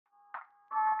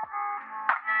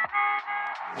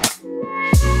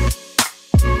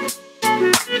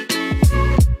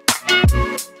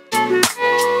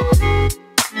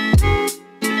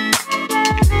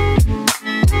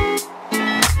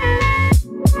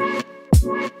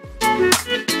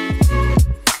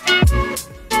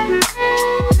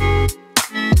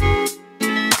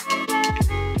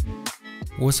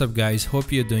What's up guys,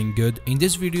 hope you're doing good. In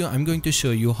this video I'm going to show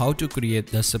you how to create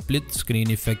the split screen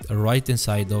effect right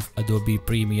inside of Adobe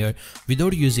Premiere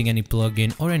without using any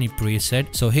plugin or any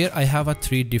preset. So here I have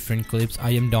 3 different clips.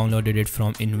 I am downloaded it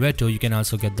from Envato. You can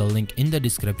also get the link in the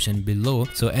description below.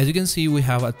 So as you can see, we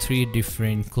have 3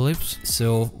 different clips.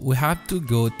 So we have to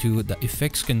go to the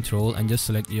effects control and just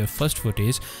select your first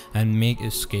footage and make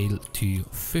a scale to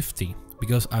 50.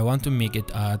 Because I want to make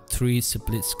it a 3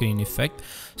 split screen effect.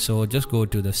 So just go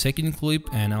to the second clip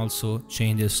and also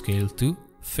change the scale to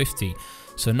 50.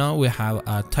 So now we have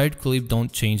a third clip.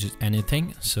 Don't change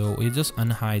anything. So we just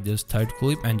unhide this third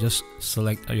clip and just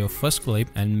select your first clip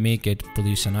and make it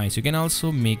positionize. You can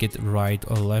also make it right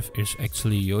or left. It's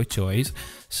actually your choice.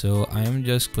 So I am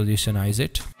just positionize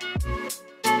it.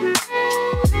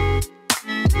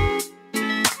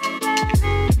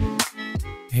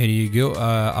 Here you go,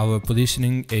 our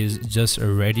positioning is just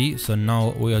ready. So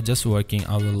now we are just working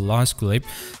our last clip.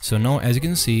 So now as you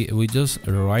can see, we just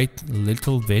write a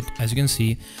little bit. As you can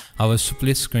see, our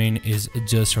split screen is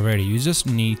just ready. You just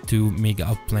need to make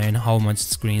a plan how much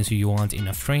screens you want in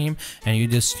a frame, and you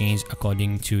just change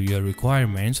according to your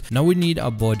requirements. Now we need a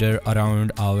border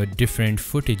around our different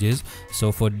footages.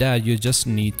 So for that you just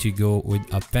need to go with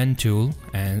a pen tool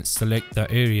and select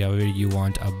the area where you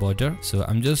want a border. So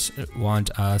I'm just want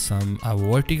a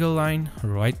vertical line,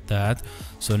 right that.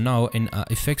 So now in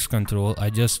effects control I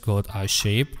just got a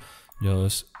shape,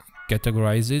 just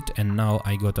categorize it, and now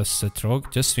I got a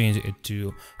stroke. Just change it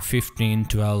to 15,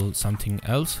 12, something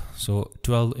else. So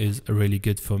 12 is really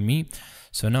good for me.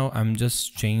 So now I'm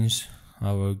just change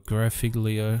our graphic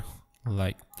layer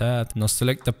like that. Now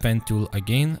select the pen tool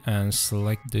again and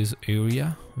select this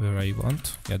area where I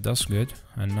want. Yeah, that's good.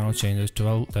 And now change it to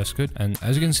 12. That's good. And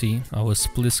as you can see, our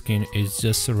split screen is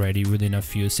just ready within a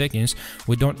few seconds.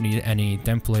 We don't need any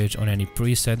template or any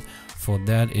preset. For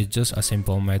that, it's just a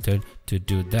simple method to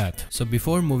do that. So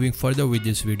before moving further with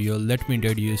this video, let me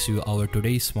introduce you our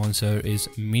today's sponsor is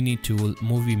Minitool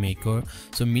Movie Maker.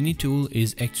 So Minitool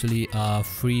is actually a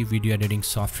free video editing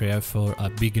software for a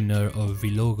beginner or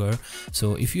vlogger.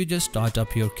 So if you just start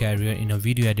up your career in a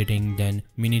video editing, then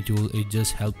Minitool it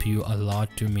just help you a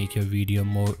lot to make your video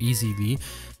more easily.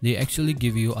 They actually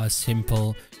give you a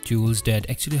simple tools that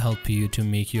actually help you to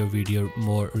make your video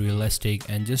more realistic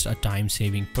and just a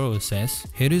time-saving process.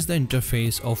 Here is the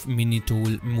interface of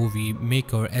Minitool Movie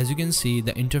Maker. As you can see,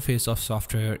 the interface of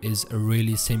software is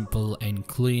really simple and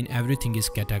clean. Everything is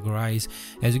categorized.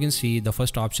 As you can see, the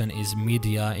first option is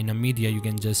media. In a media, you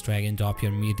can just drag and drop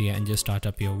your media and just start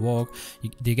up your work.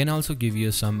 They can also give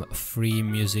you some free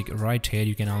music right here.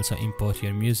 You can also import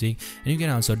your music, and you can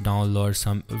also download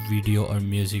some video or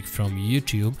music from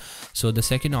YouTube. So the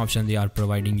second option they are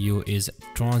providing you is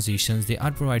transitions. They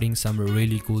are providing some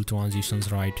really cool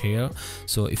transitions right here.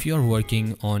 So if you are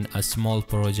working on a small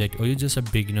project or you're just a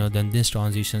beginner, then this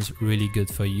transition is really good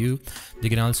for you. They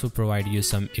can also provide you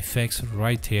some effects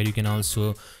right here. You can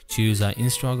also choose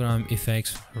Instagram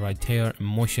effects right here,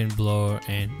 motion blur,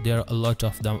 and there are a lot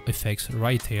of the effects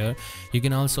right here. You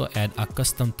can also add a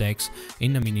custom text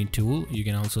in a Minitool. You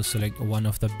can also select one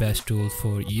of the best tools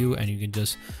for you, and you can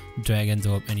just drag and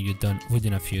drop and you're done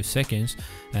within a few seconds.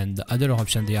 And the other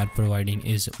option they are providing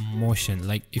is motion.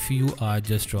 Like if you are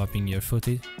just dropping your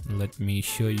footage, let me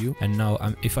show you. And now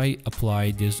if I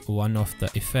apply this one of the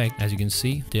effect, as you can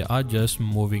see, they are just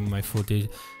moving my footage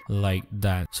like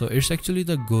that. So it's actually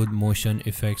the good motion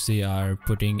effects they are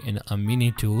putting in a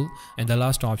Minitool. And the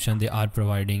last option they are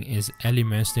providing is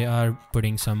elements. They are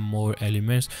putting some more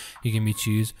elements. You can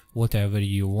choose whatever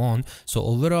you want. So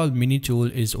overall,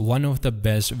 Minitool is one of the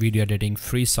best video editing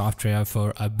free software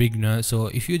for a beginner. So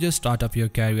if you just start up your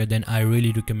career, then I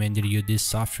really recommended you this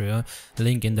software.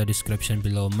 Link in the description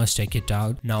below, must check it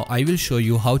out. Now I will show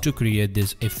you how to create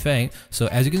this effect. So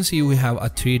as you can see, we have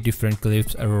 3 different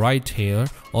clips right here.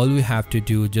 All we have to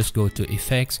do, just go to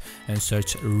effects and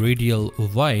search radial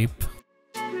wipe,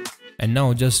 and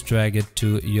now just drag it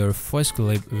to your first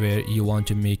clip where you want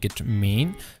to make it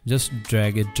main. Just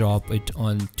drag it, drop it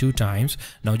on 2 times.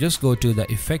 Now just go to the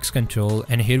effects control,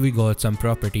 and here we got some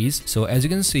properties. So as you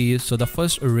can see, so the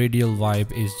first radial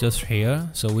wipe is just here.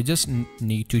 So we just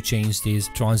need to change this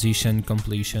transition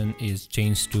completion is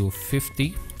changed to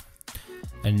 50,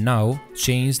 and now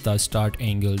change the start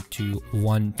angle to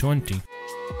 120.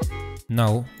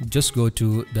 Now just go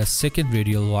to the second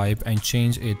radial wipe and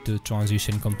change it to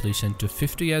transition completion to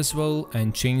 50 as well,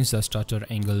 and change the stutter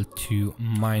angle to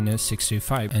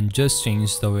 -65, and just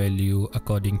change the value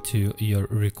according to your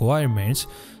requirements.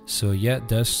 So yeah,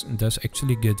 that's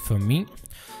actually good for me.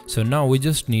 So now we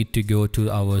just need to go to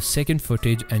our second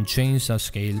footage and change the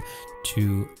scale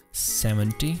to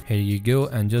 70. Here you go,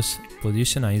 and just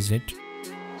positionize it.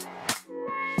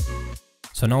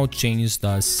 So now change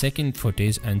the second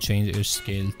footage and change its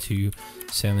scale to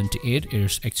 78.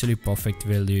 It's actually perfect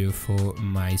value for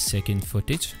my second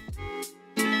footage.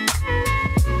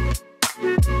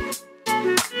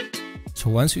 So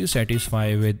once you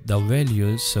satisfy with the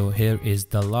values, so here is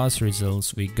the last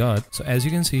results we got. So as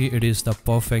you can see, it is the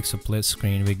perfect split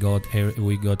screen we got here.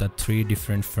 We got 3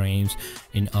 different frames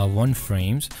in our 1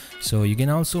 frames. So you can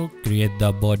also create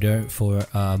the border for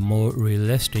more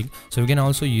realistic. So you can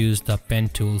also use the pen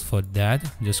tool for that.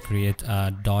 Just create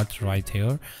a dot right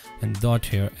here and dot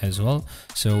here as well.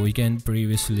 So we can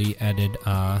previously added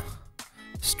a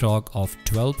stock of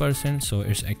 12%, so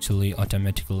it's actually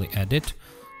automatically added.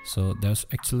 So that's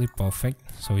actually perfect.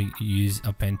 So we use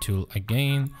a pen tool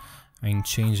again and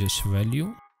change its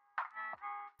value.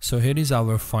 So here is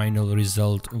our final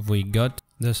result we got.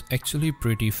 That's actually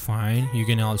pretty fine. You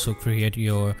can also create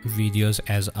your videos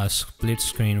as a split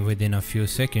screen within a few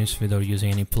seconds without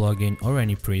using any plugin or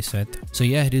any preset. So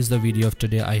yeah, it is the video of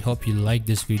today. I hope you like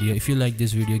this video. If you like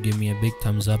this video, give me a big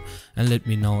thumbs up and let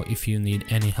me know if you need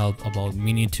any help about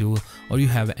Mini Tool or you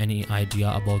have any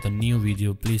idea about a new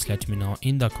video. Please let me know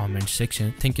in the comment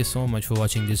section. Thank you so much for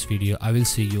watching this video. I will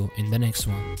see you in the next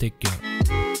one. Take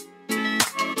care.